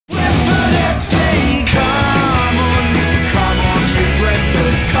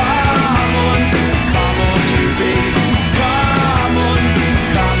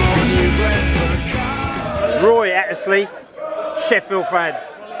Sheffield fan.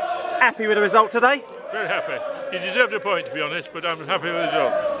 Happy with the result today? Very happy. You deserved a point, to be honest, but I'm happy with the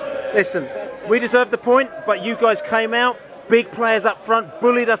result. Listen, we deserved the point, but you guys came out, big players up front,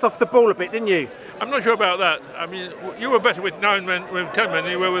 bullied us off the ball a bit, didn't you? I'm not sure about that. I mean, you were better with 9 men, with 10 men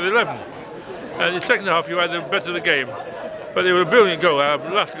than you were with 11. And in the second half, you had the better of the game. But they were a brilliant goal. Our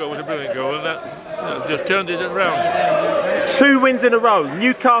last goal was a brilliant goal, and that just turned it around. 2 wins in a row.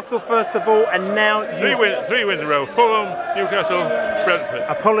 Newcastle first of all, and now three wins in a row. Fulham, Newcastle, Brentford.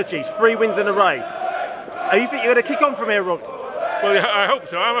 Apologies, 3 wins in a row. Do you think you're going to kick on from here, Rob? Well, I hope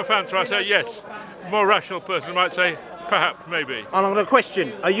so. I'm a fan, so I say yes. A more rational person might say perhaps, maybe. And I'm going to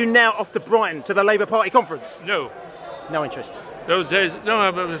question: are you now off to Brighton to the Labour Party conference? No. No interest. Those days, no.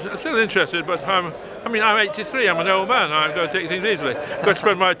 I'm still interested, but I'm 83. I'm an old man. I've got to take things easily. I've got to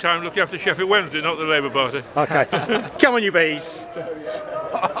spend my time looking after Sheffield Wednesday, not the Labour Party. Okay. Come on, you bees.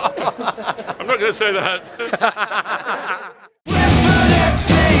 I'm not going to say that.